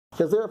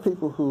Because there are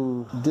people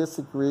who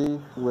disagree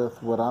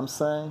with what I'm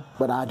saying,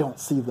 but I don't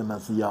see them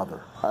as the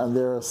other. And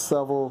there are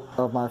several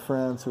of my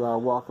friends who I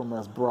welcome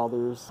as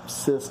brothers,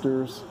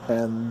 sisters,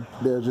 and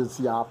they're just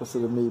the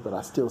opposite of me, but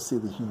I still see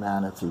the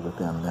humanity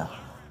within them.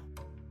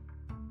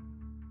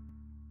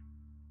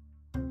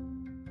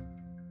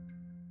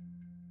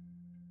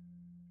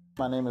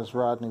 My name is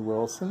Rodney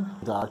Wilson,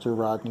 Dr.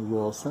 Rodney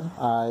Wilson.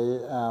 I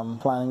am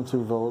planning to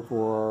vote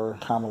for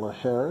Kamala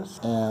Harris,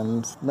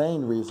 and the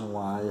main reason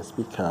why is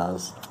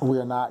because we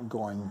are not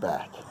going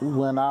back.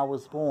 When I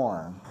was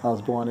born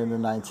in the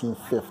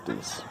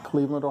 1950s,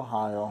 Cleveland,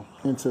 Ohio,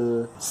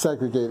 into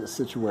segregated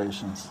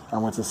situations. I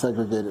went to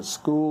segregated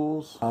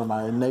schools.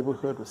 My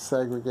neighborhood was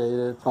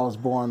segregated. I was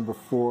born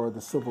before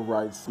the civil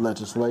rights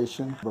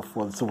legislation,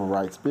 before the civil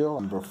rights bill,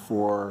 and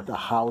before the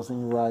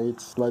housing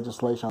rights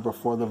legislation,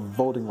 before the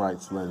voting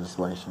rights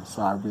legislation.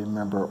 So I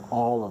remember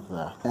all of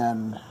that.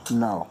 And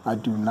no, I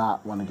do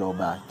not want to go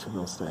back to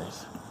those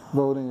days.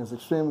 Voting is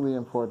extremely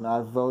important.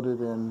 I've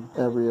voted in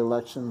every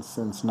election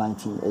since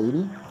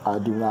 1980. I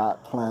do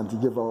not plan to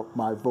give up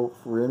my vote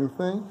for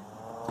anything.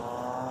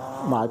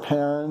 My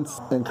parents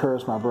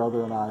encouraged my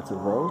brother and I to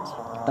vote.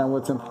 And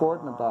what's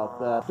important about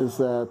that is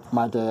that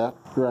my dad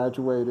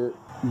graduated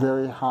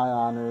very high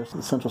honors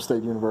at Central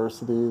State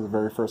University, the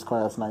very first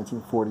class,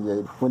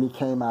 1948. When he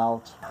came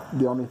out,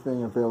 the only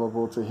thing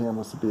available to him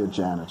was to be a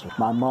janitor.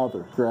 My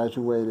mother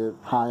graduated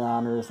high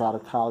honors out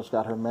of college,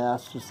 got her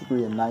master's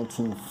degree in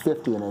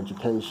 1950 in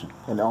education,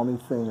 and the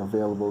only thing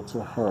available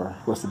to her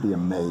was to be a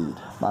maid.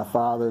 My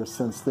father,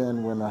 since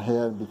then, went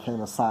ahead and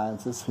became a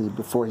scientist.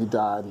 Before he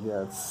died, he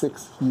had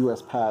 6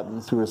 U.S.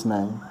 patents to his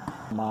name.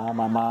 My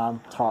mom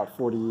taught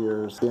 40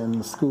 years in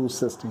the school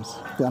systems.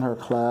 Then her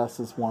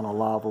classes won a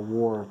lot of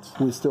awards.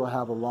 We still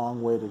have a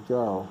long way to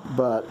go,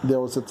 but there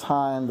was a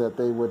time that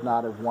they would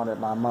not have wanted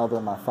my mother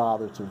and my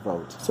father to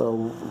vote. So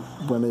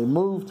when they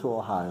moved to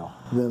Ohio,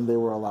 then they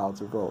were allowed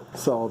to vote.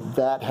 So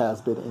that has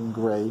been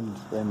ingrained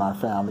in my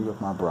family with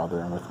my brother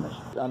and with me.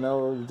 I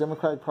know the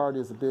Democratic Party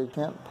is a big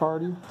tent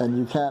party, and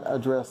you can't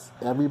address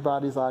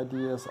everybody's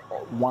ideas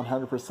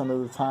 100%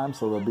 of the time,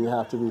 so there'll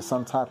have to be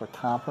some type of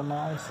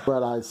compromise.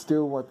 But I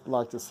still would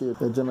like to see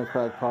the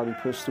Democratic Party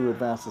push through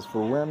advances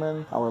for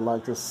women. I would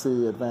like to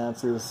see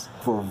advances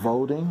for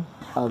voting.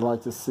 I'd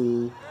like to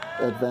see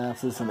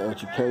advances in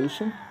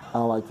education. I'd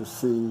like to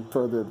see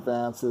further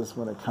advances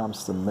when it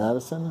comes to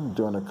medicine.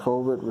 During the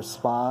COVID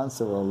response,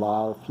 there were a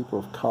lot of people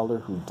of color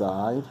who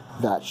died.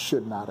 That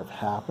should not have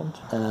happened.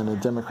 And the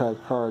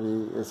Democratic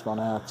Party is going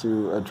to have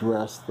to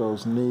address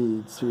those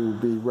needs to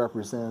be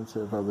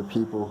representative of the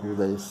people who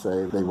they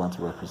say they want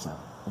to represent.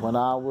 When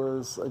I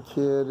was a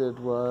kid, it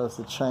was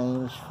a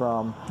change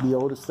from the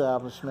old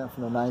establishment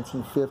from the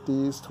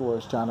 1950s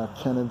towards John F.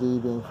 Kennedy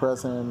being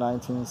president in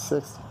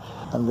 1960.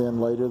 And then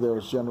later there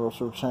was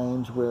generational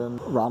change when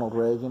Ronald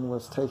Reagan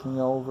was taking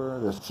over.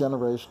 There's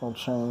generational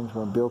change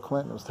when Bill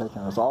Clinton was taking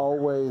over. There's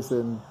always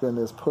been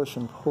this push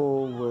and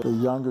pull with the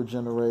younger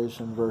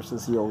generation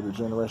versus the older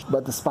generation.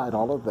 But despite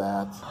all of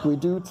that, we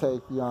do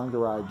take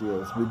younger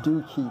ideas. We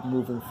do keep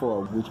moving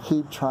forward. We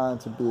keep trying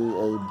to be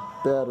a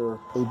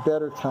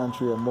better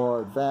country, a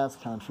more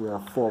advanced country, a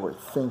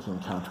forward-thinking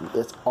country.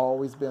 It's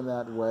always been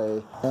that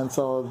way. And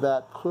so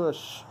that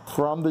push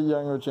from the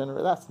younger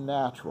generation, that's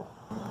natural.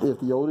 If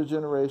the older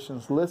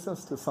generations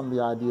listens to some of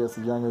the ideas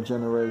the younger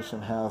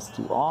generation has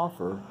to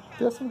offer,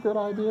 there's some good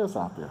ideas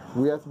out there.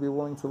 We have to be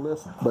willing to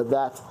listen. But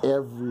that's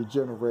every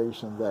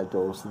generation that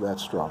goes through that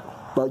struggle.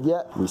 But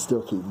yet, we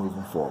still keep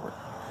moving forward.